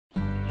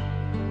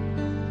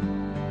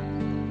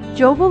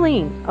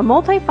Jobelyn, a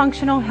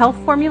multifunctional health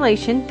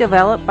formulation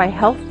developed by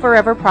Health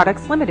Forever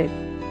Products Limited.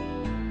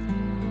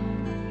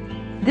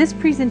 This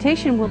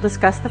presentation will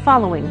discuss the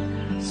following: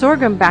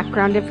 sorghum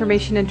background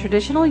information and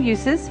traditional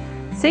uses,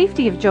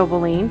 safety of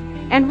Jobelyn,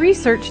 and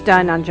research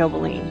done on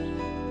Jobelyn.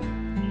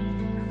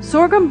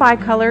 Sorghum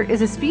bicolor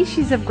is a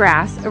species of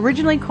grass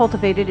originally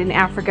cultivated in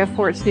Africa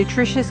for its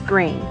nutritious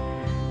grain.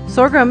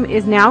 Sorghum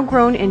is now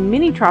grown in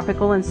many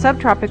tropical and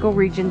subtropical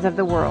regions of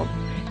the world.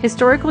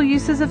 Historical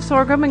uses of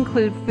sorghum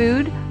include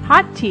food,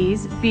 hot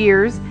teas,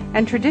 beers,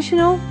 and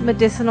traditional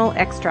medicinal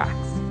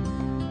extracts.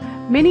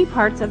 Many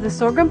parts of the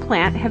sorghum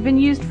plant have been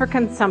used for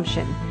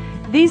consumption.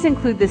 These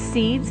include the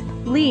seeds,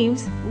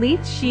 leaves,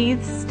 leaf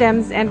sheaths,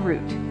 stems, and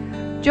root.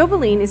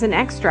 Jobelyn is an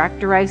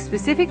extract derived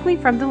specifically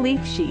from the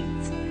leaf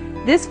sheaths.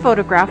 This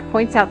photograph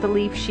points out the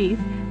leaf sheath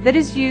that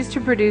is used to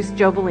produce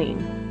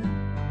Jobelyn.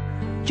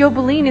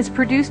 Jobelyn is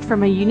produced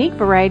from a unique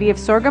variety of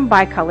sorghum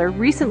bicolor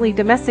recently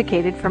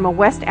domesticated from a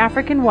West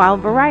African wild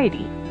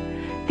variety.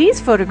 These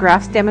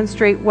photographs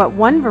demonstrate what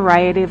one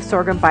variety of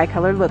sorghum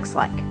bicolor looks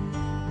like.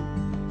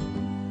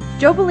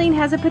 Jobelyn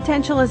has a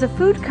potential as a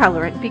food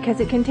colorant because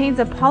it contains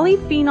a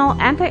polyphenol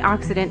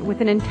antioxidant with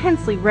an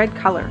intensely red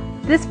color.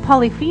 This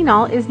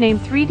polyphenol is named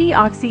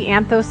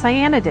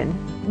 3-deoxyanthocyanidin.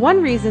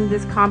 One reason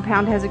this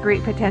compound has a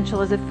great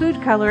potential as a food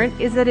colorant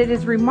is that it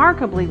is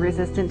remarkably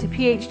resistant to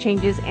pH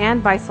changes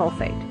and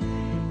bisulfate.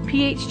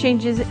 pH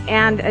changes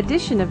and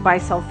addition of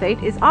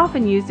bisulfate is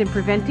often used in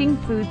preventing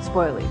food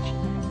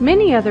spoilage.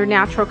 Many other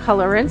natural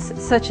colorants,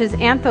 such as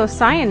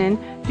anthocyanin,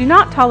 do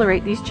not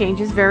tolerate these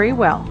changes very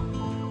well.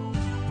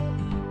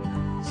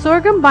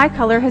 Sorghum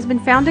bicolor has been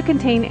found to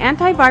contain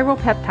antiviral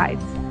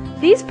peptides.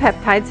 These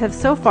peptides have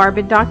so far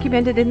been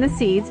documented in the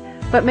seeds,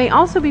 but may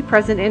also be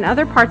present in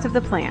other parts of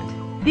the plant.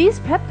 These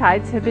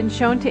peptides have been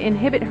shown to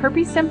inhibit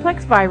herpes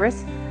simplex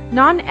virus,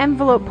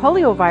 non-envelope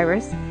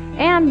poliovirus,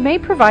 and may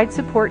provide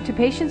support to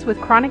patients with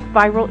chronic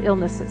viral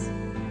illnesses.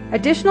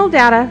 Additional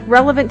data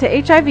relevant to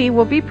HIV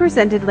will be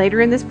presented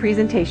later in this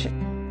presentation.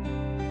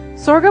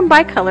 Sorghum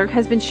bicolor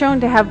has been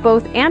shown to have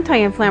both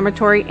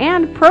anti-inflammatory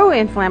and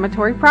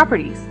pro-inflammatory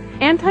properties.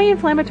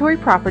 Anti-inflammatory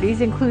properties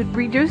include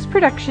reduced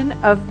production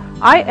of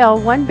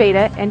IL-1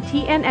 beta and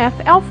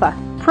TNF alpha.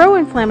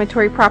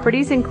 Pro-inflammatory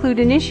properties include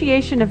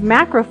initiation of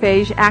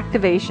macrophage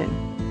activation.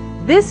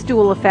 This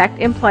dual effect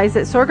implies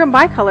that sorghum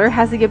bicolor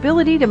has the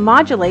ability to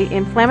modulate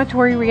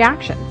inflammatory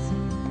reactions.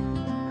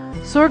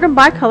 Sorghum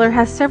bicolor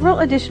has several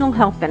additional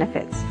health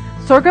benefits.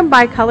 Sorghum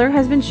bicolor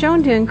has been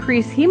shown to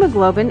increase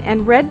hemoglobin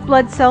and red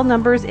blood cell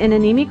numbers in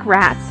anemic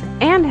rats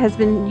and has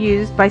been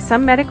used by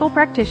some medical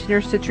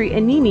practitioners to treat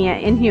anemia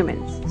in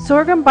humans.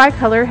 Sorghum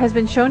bicolor has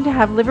been shown to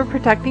have liver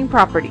protecting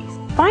properties.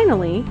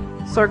 Finally,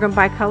 sorghum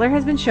bicolor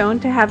has been shown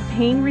to have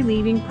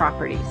pain-relieving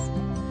properties.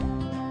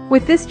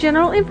 With this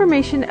general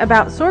information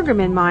about sorghum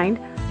in mind,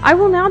 I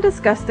will now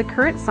discuss the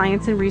current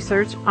science and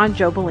research on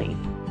Jobelyn.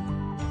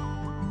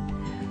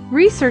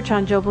 Research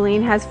on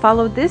Jobelyn has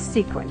followed this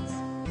sequence.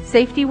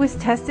 Safety was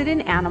tested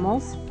in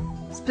animals.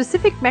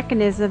 Specific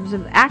mechanisms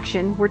of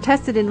action were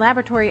tested in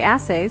laboratory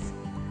assays.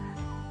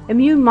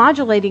 Immune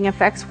modulating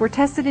effects were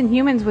tested in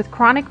humans with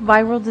chronic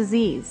viral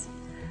disease.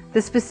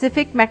 The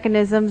specific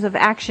mechanisms of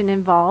action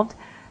involved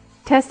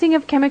testing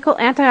of chemical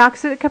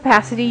antioxidant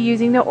capacity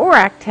using the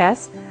ORAC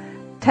test,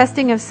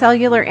 testing of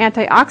cellular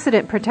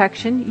antioxidant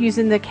protection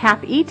using the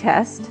CAP-E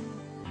test,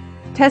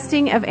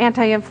 testing of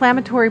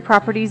anti-inflammatory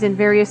properties in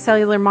various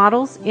cellular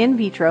models in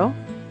vitro,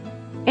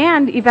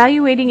 and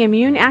evaluating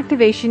immune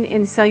activation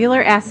in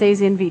cellular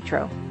assays in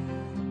vitro.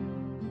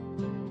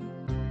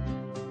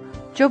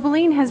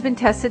 Jobelyn has been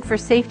tested for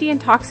safety and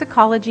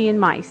toxicology in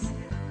mice.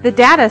 The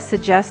data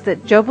suggests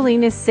that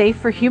Jobelyn is safe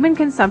for human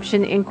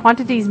consumption in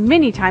quantities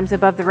many times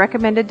above the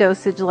recommended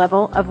dosage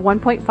level of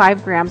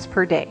 1.5 grams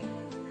per day.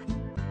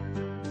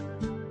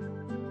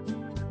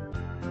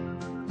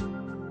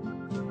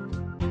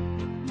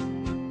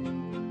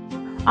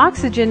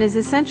 Oxygen is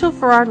essential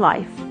for our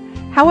life.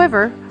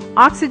 However,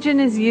 oxygen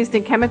is used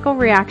in chemical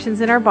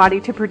reactions in our body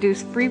to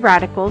produce free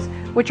radicals,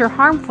 which are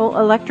harmful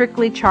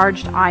electrically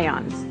charged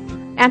ions.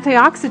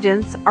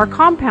 Antioxidants are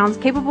compounds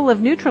capable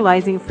of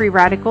neutralizing free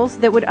radicals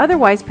that would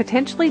otherwise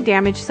potentially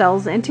damage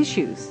cells and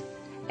tissues.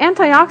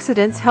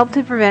 Antioxidants help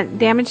to prevent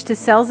damage to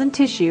cells and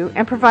tissue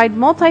and provide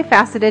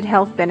multifaceted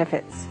health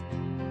benefits.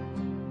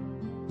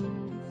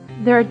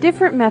 There are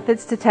different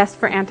methods to test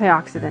for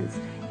antioxidants.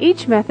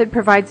 Each method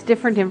provides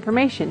different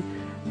information.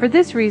 For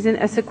this reason,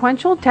 a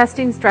sequential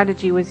testing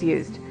strategy was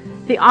used.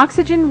 The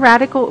oxygen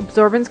radical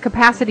absorbance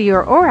capacity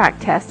or ORAC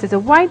test is a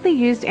widely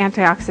used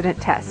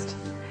antioxidant test.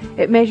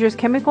 It measures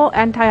chemical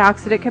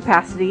antioxidant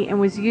capacity and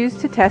was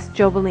used to test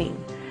Jobelyn.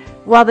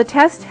 While the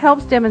test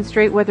helps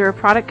demonstrate whether a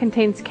product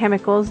contains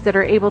chemicals that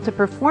are able to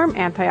perform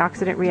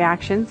antioxidant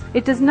reactions,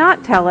 it does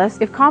not tell us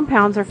if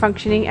compounds are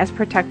functioning as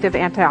protective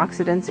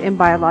antioxidants in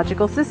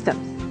biological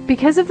systems.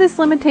 Because of this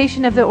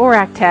limitation of the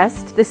ORAC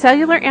test, the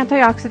cellular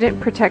antioxidant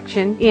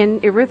protection in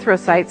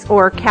erythrocytes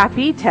or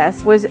CAP-E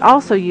test was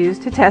also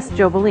used to test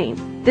Jobelyn.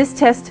 This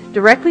test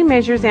directly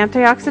measures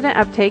antioxidant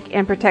uptake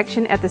and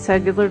protection at the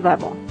cellular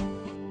level.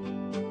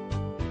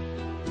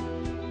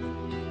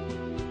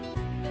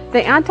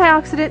 The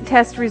antioxidant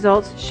test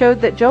results showed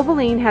that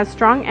Jobelyn has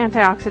strong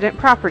antioxidant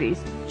properties.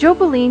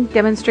 Jobelyn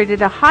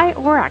demonstrated a high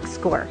ORAC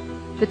score.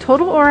 The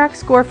total ORAC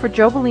score for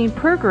Jobelyn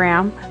per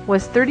gram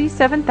was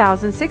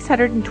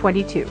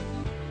 37,622.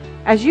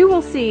 As you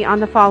will see on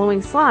the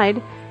following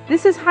slide,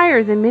 this is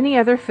higher than many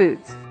other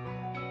foods.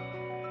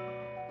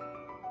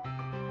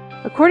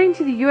 According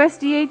to the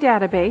USDA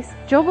database,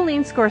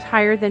 Jobelyn scores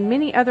higher than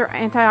many other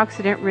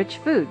antioxidant-rich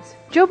foods.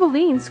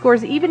 Jobelyn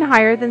scores even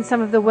higher than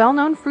some of the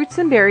well-known fruits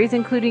and berries,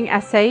 including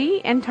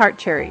acai and tart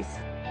cherries.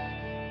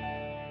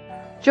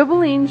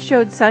 Jobelyn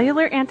showed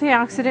cellular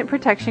antioxidant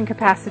protection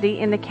capacity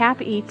in the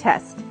CAP-E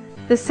test.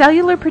 The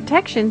cellular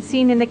protection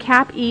seen in the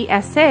CAP-E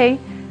assay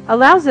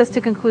allows us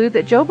to conclude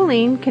that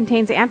Jobelyn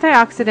contains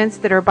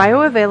antioxidants that are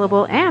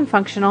bioavailable and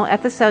functional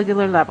at the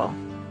cellular level.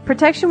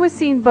 Protection was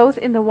seen both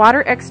in the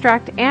water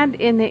extract and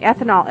in the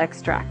ethanol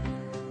extract.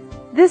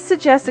 This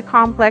suggests a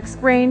complex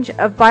range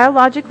of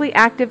biologically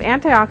active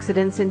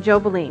antioxidants in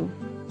Jobelyn.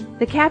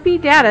 The CAP-E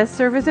data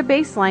serve as a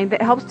baseline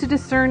that helps to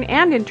discern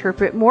and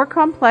interpret more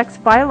complex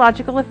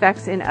biological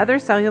effects in other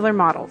cellular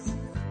models.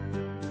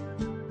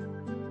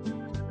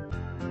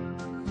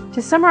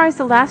 To summarize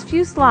the last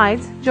few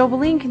slides,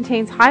 Jobelyn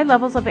contains high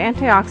levels of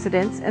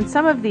antioxidants, and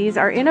some of these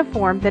are in a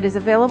form that is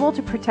available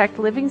to protect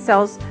living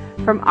cells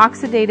from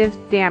oxidative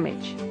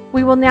damage.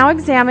 We will now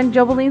examine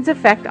Jobelyn's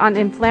effect on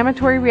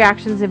inflammatory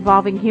reactions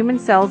involving human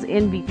cells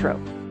in vitro.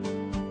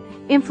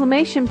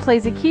 Inflammation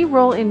plays a key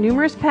role in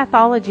numerous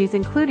pathologies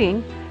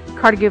including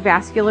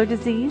cardiovascular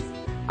disease,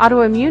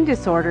 autoimmune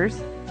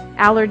disorders,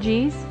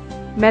 allergies,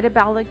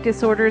 metabolic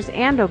disorders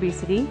and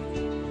obesity,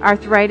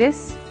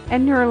 arthritis,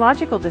 and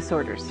neurological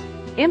disorders.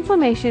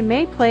 Inflammation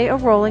may play a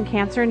role in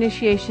cancer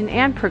initiation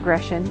and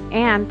progression,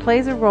 and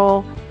plays a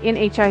role in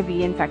HIV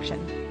infection.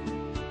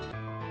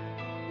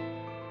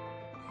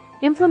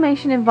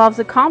 Inflammation involves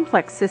a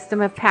complex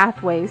system of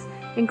pathways,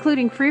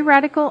 including free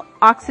radical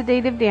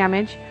oxidative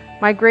damage,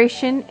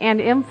 migration, and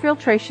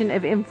infiltration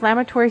of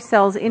inflammatory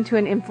cells into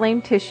an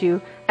inflamed tissue,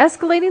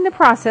 escalating the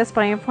process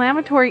by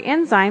inflammatory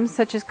enzymes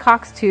such as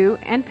COX-2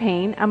 and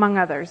pain, among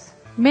others.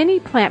 Many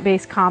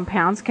plant-based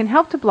compounds can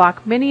help to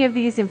block many of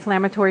these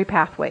inflammatory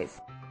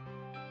pathways.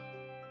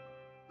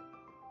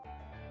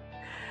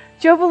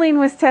 Jobelyn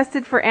was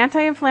tested for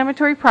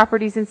anti-inflammatory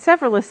properties in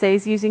several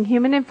assays using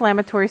human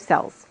inflammatory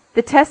cells.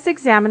 The tests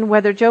examined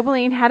whether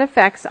Jobelyn had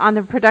effects on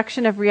the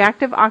production of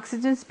reactive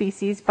oxygen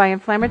species by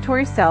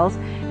inflammatory cells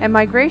and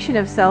migration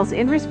of cells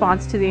in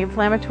response to the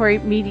inflammatory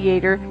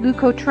mediator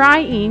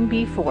leukotriene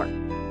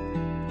B4.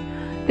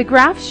 The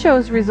graph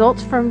shows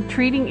results from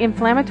treating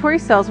inflammatory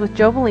cells with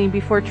Jobelyn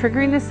before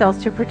triggering the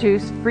cells to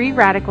produce free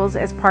radicals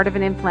as part of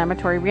an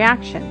inflammatory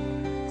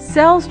reaction.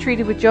 Cells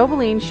treated with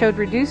Jobelyn showed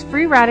reduced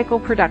free radical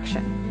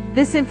production.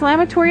 This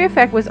inflammatory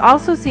effect was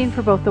also seen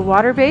for both the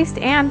water-based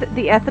and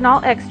the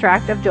ethanol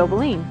extract of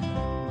Jobelyn.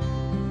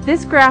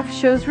 This graph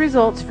shows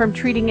results from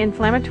treating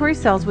inflammatory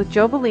cells with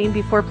Jobelyn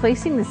before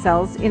placing the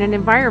cells in an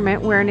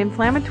environment where an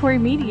inflammatory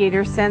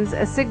mediator sends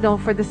a signal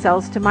for the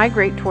cells to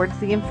migrate towards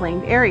the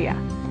inflamed area.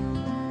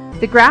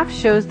 The graph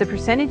shows the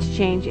percentage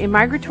change in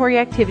migratory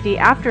activity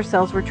after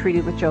cells were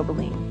treated with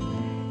Jobelyn.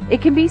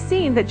 It can be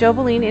seen that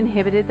Jobelyn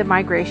inhibited the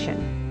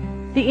migration.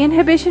 The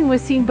inhibition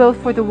was seen both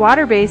for the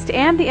water-based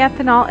and the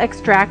ethanol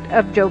extract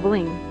of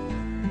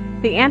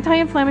Jobelyn. The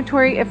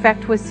anti-inflammatory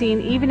effect was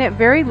seen even at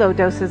very low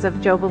doses of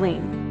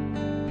Jobelyn.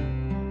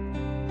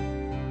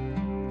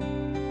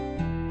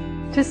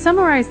 To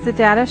summarize the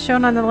data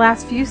shown on the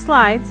last few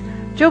slides,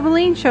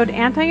 Jobelyn showed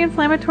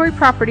anti-inflammatory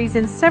properties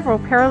in several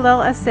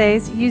parallel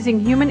assays using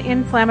human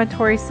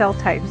inflammatory cell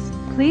types.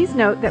 Please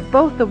note that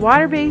both the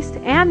water-based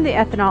and the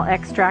ethanol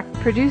extract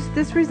produced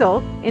this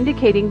result,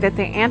 indicating that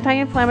the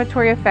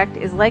anti-inflammatory effect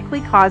is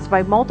likely caused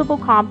by multiple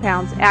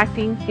compounds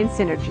acting in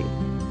synergy.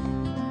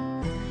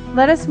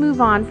 Let us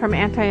move on from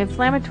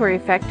anti-inflammatory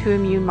effect to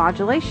immune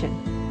modulation.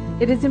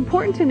 It is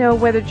important to know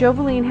whether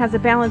Jobelyn has a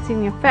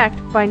balancing effect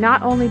by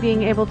not only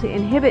being able to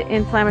inhibit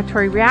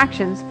inflammatory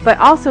reactions, but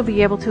also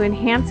be able to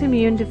enhance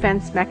immune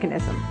defense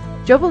mechanism.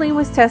 Jobelyn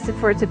was tested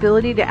for its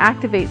ability to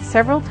activate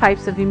several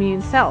types of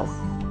immune cells.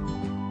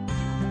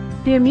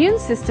 The immune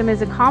system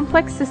is a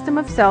complex system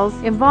of cells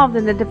involved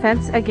in the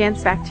defense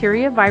against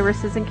bacteria,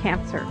 viruses, and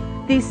cancer.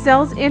 These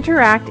cells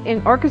interact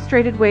in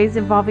orchestrated ways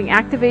involving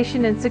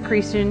activation and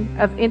secretion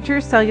of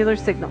intercellular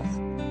signals.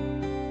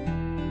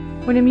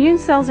 When immune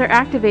cells are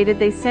activated,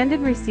 they send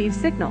and receive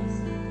signals.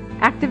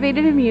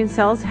 Activated immune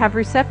cells have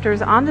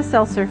receptors on the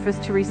cell surface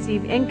to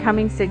receive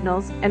incoming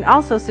signals and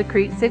also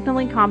secrete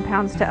signaling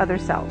compounds to other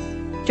cells.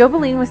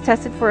 Jobelyn was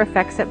tested for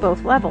effects at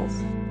both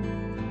levels.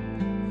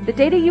 The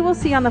data you will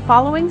see on the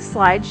following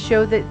slides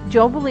show that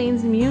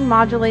Jobelyn's immune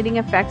modulating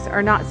effects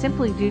are not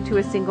simply due to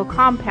a single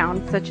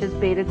compound such as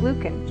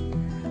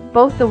beta-glucan.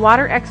 Both the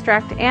water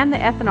extract and the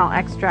ethanol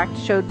extract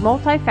showed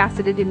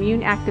multifaceted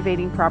immune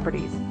activating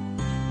properties.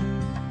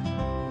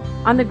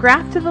 On the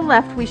graph to the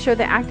left, we show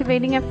the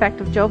activating effect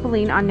of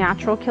Jobelyn on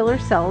natural killer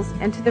cells,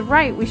 and to the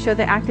right, we show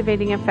the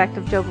activating effect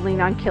of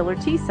Jobelyn on killer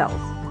T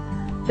cells.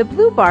 The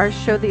blue bars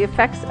show the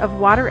effects of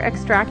water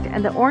extract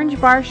and the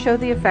orange bars show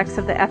the effects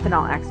of the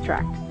ethanol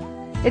extract.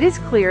 It is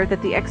clear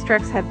that the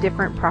extracts have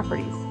different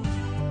properties.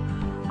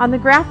 On the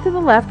graph to the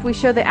left, we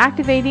show the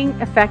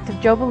activating effect of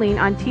Jobelyn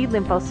on T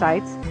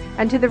lymphocytes,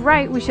 and to the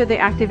right, we show the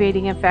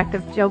activating effect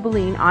of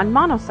Jobelyn on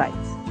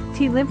monocytes.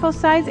 T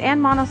lymphocytes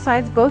and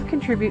monocytes both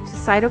contribute to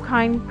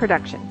cytokine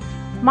production.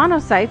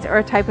 Monocytes are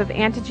a type of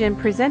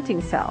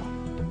antigen-presenting cell.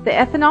 The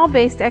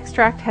ethanol-based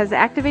extract has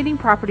activating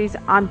properties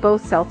on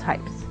both cell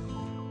types.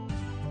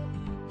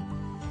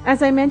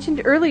 As I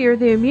mentioned earlier,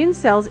 the immune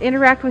cells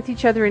interact with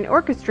each other in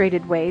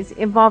orchestrated ways,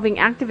 involving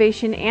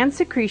activation and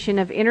secretion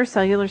of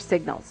intercellular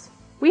signals.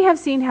 We have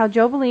seen how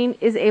Jobelyn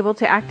is able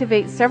to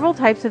activate several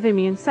types of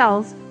immune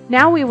cells.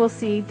 Now we will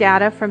see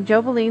data from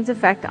Jobelyn's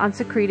effect on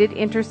secreted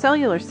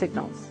intercellular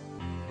signals.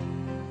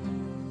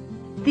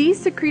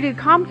 These secreted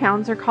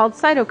compounds are called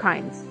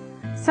cytokines.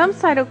 Some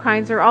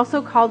cytokines are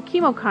also called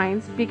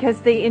chemokines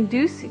because they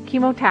induce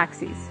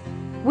chemotaxis.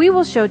 We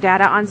will show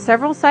data on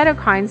several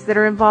cytokines that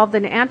are involved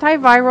in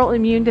antiviral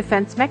immune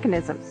defense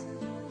mechanisms.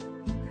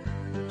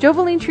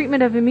 Jobelyn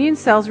treatment of immune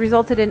cells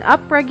resulted in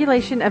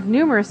upregulation of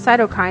numerous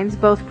cytokines,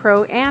 both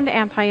pro- and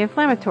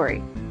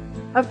anti-inflammatory.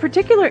 Of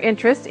particular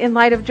interest, in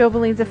light of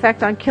Jobelyn's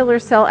effect on killer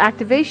cell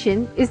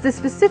activation, is the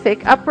specific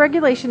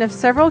upregulation of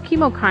several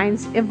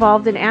chemokines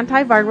involved in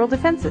antiviral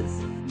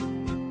defenses.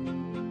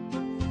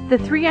 The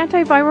three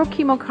antiviral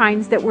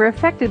chemokines that were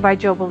affected by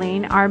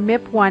Jobelyn are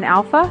MIP-1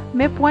 alpha,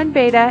 MIP-1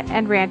 beta,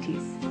 and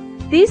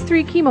RANTES. These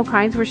three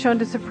chemokines were shown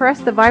to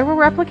suppress the viral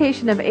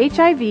replication of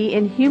HIV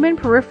in human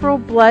peripheral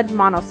blood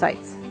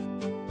monocytes.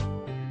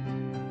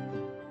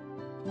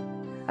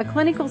 A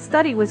clinical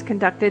study was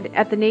conducted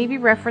at the Navy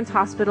Reference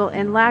Hospital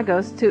in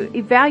Lagos to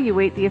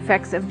evaluate the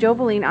effects of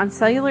Jobelyn on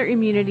cellular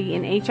immunity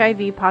in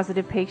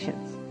HIV-positive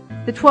patients.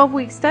 The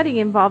 12-week study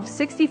involved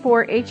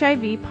 64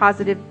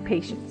 HIV-positive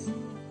patients.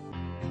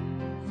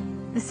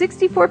 The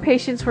 64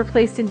 patients were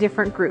placed in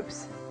different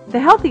groups. The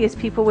healthiest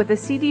people with a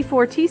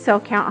CD4 T cell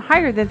count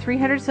higher than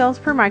 300 cells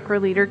per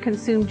microliter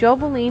consumed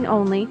Jobelyn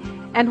only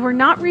and were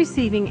not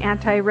receiving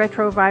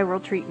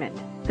antiretroviral treatment.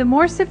 The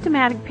more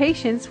symptomatic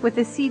patients with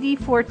a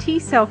CD4 T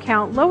cell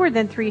count lower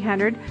than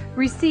 300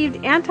 received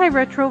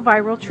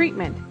antiretroviral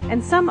treatment,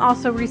 and some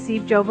also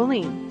received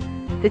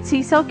Jobelyn. The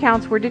T cell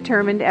counts were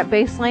determined at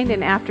baseline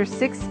and after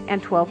 6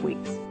 and 12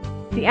 weeks.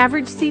 The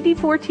average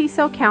CD4 T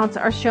cell counts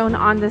are shown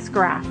on this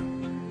graph.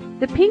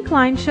 The pink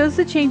line shows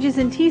the changes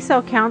in T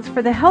cell counts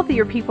for the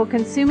healthier people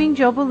consuming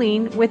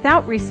Jobelyn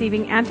without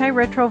receiving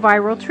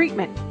antiretroviral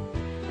treatment.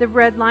 The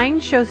red line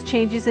shows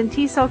changes in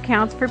T cell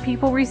counts for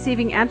people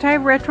receiving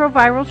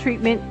antiretroviral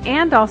treatment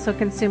and also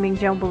consuming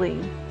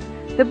Jobelyn.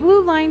 The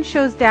blue line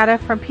shows data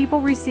from people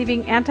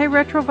receiving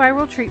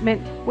antiretroviral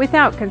treatment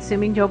without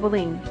consuming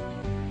Jobelyn.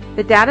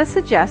 The data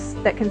suggests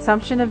that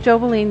consumption of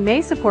Jobelyn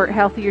may support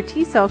healthier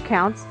T cell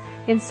counts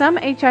in some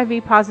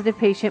HIV-positive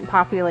patient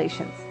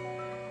populations.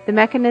 The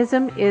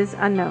mechanism is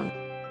unknown.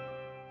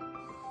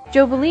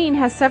 Jobelyn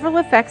has several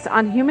effects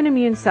on human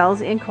immune cells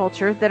in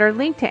culture that are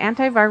linked to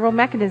antiviral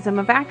mechanism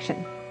of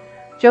action.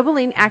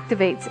 Jobelyn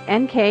activates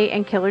NK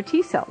and killer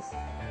T cells.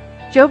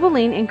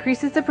 Jobelyn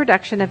increases the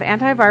production of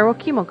antiviral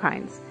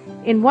chemokines.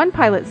 In one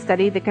pilot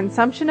study, the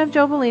consumption of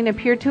Jobelyn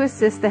appeared to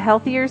assist the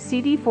healthier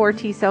CD4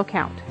 T cell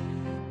count.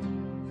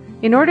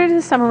 In order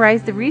to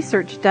summarize the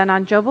research done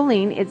on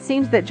Jobelyn, it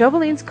seems that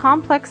Jobelyn's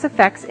complex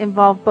effects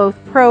involve both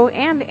pro-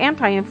 and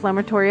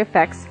anti-inflammatory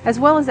effects, as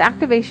well as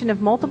activation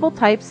of multiple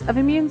types of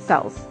immune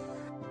cells.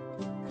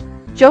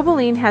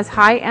 Jobelyn has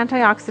high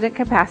antioxidant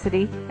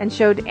capacity and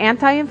showed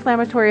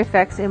anti-inflammatory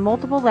effects in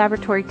multiple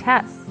laboratory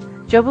tests.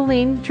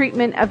 Jobelyn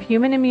treatment of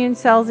human immune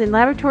cells in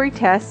laboratory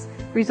tests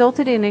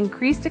resulted in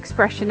increased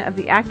expression of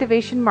the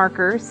activation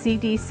marker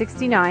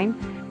CD69,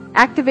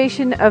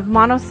 activation of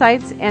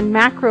monocytes and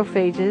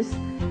macrophages,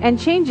 and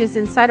changes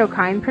in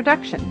cytokine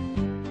production.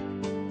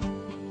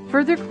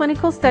 Further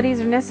clinical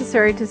studies are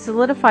necessary to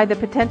solidify the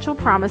potential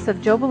promise of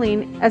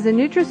Jobelyn as a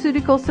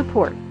nutraceutical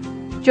support.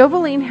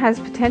 Jobelyn has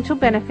potential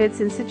benefits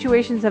in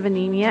situations of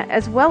anemia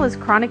as well as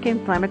chronic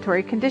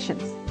inflammatory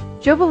conditions.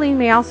 Jobelyn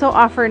may also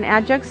offer an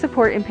adjunct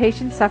support in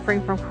patients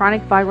suffering from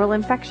chronic viral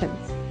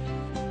infections.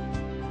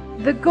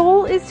 The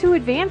goal is to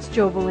advance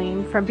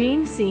Jobelyn from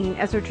being seen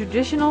as a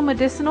traditional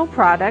medicinal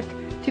product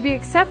to be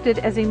accepted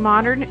as a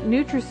modern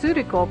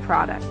nutraceutical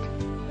product.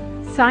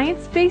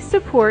 Science-based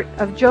support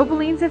of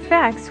Jobelyn's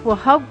effects will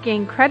help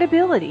gain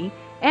credibility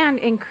and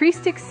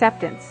increased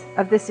acceptance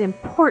of this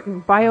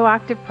important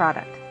bioactive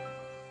product.